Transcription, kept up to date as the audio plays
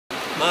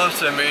I'm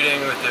also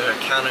meeting with the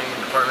accounting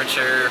department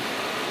chair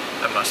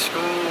at my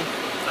school.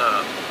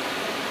 I'm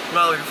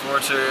not looking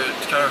forward to it.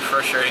 It's kind of a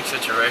frustrating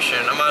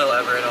situation. I might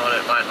elaborate on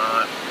it, might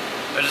not.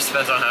 It just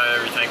depends on how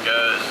everything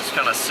goes. It's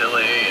kind of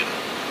silly and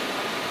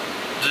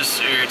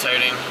just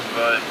irritating,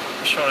 but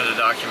I just wanted to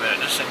document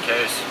it just in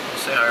case.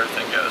 We'll see how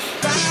everything goes.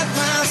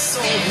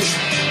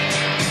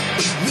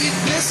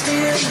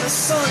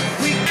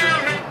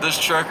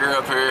 This trucker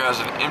up here has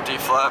an empty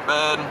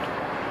flatbed.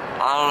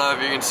 I don't know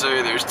if you can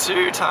see, there's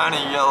two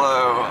tiny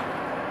yellow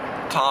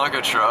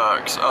Tonka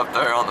trucks up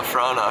there on the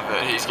front of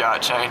it. He's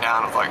got chained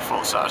down with like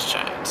full-size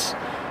chains.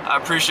 I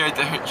appreciate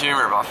the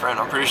humor, my friend.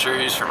 I'm pretty sure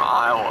he's from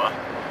Iowa.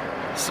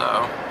 So,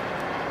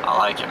 I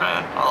like it,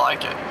 man. I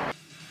like it.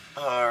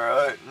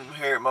 Alright, I'm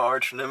here at my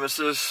arch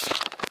nemesis.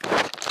 Go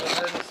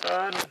ahead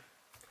inside and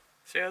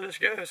see how this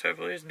goes.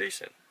 Hopefully it's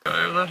decent.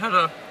 Okay, that had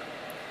a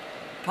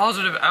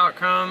positive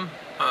outcome.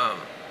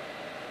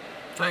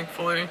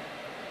 Thankfully,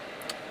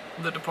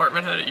 the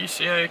department head at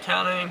UCA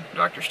Accounting,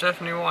 Dr.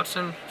 Stephanie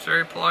Watson, was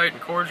very polite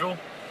and cordial.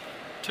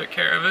 Took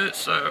care of it,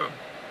 so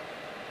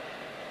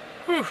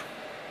whew.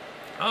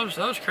 That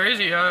was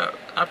crazy. I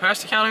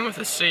passed accounting with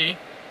a C.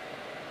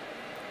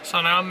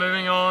 So now I'm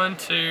moving on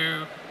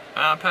to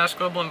pass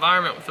global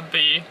environment with a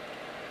B.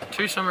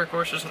 2 summer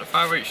courses in a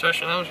 5-week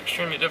session. That was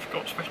extremely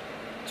difficult,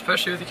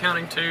 especially with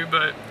accounting too,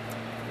 but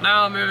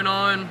now I'm moving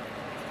on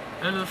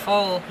into the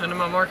fall, into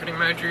my marketing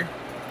major.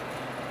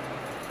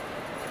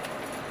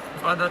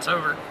 Glad that's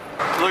over.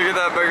 Look at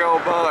that big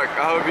old buck.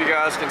 I hope you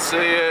guys can see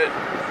it.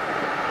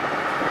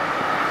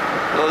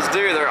 Those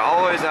deer, they're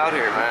always out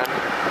here, man.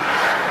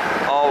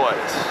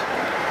 Always.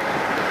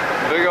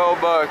 Big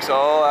old bucks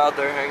all out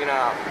there hanging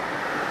out.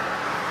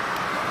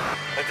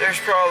 Like,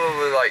 there's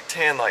probably like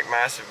 10 like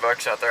massive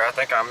bucks out there. I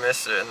think I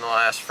missed it in the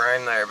last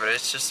frame there, but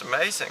it's just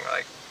amazing.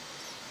 Like,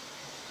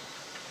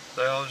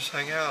 they all just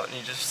hang out and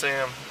you just see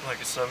them like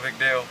it's no big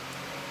deal.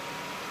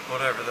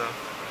 Whatever though.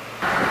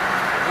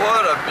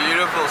 What a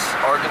beautiful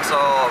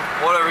Arkansas,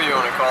 whatever you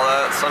want to call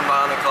that, sun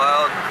behind the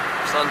cloud,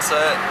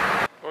 sunset.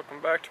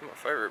 Welcome back to my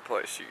favorite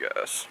place, you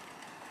guys.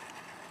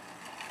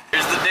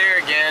 Here's the deer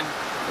again.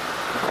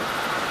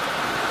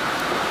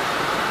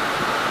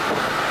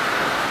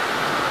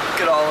 Look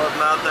at all of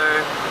them out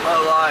there,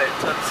 low light,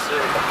 tough to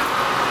see.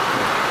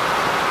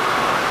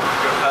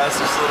 Go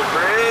past this little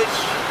bridge.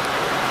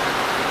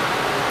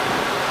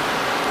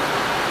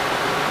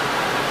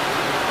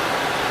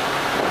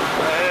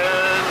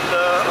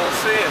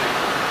 See any.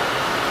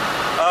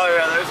 Oh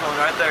yeah, there's one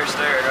right there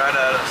staring right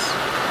at us.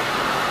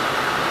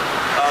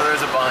 Oh,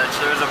 there's a bunch.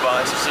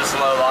 It's just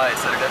low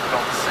lights that are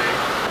difficult to see.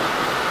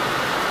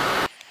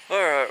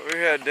 Alright,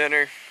 we had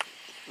dinner.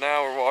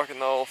 Now we're walking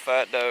the old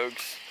Fat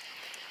Dogs.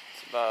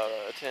 It's about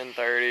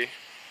 10:30.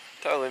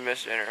 Totally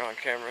missed dinner on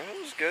camera.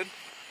 It was good.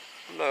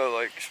 I'm no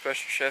like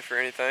special chef or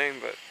anything,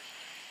 but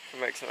we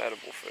make some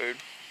edible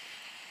food.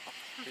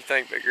 What do you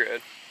think, Big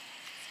Red?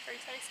 It's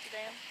pretty tasty,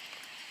 Dan.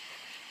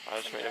 I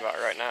just mean about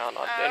right now,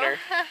 not dinner.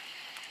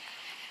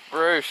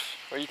 Bruce,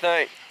 what do you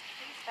think?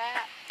 He's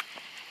fat.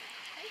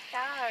 He's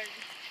tired.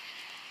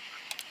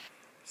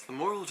 So the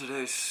moral of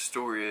today's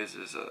story is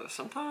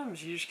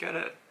sometimes you just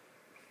gotta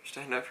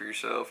stand up for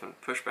yourself and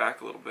push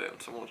back a little bit when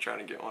someone's trying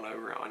to get one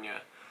over on you.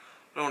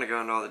 I don't want to go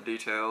into all the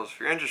details. If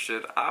you're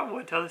interested, I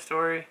would tell the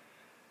story.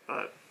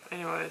 But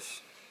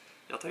anyways,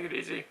 y'all take it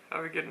easy.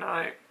 Have a good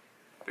night.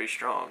 Be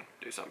strong.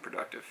 Do something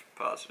productive,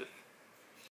 positive.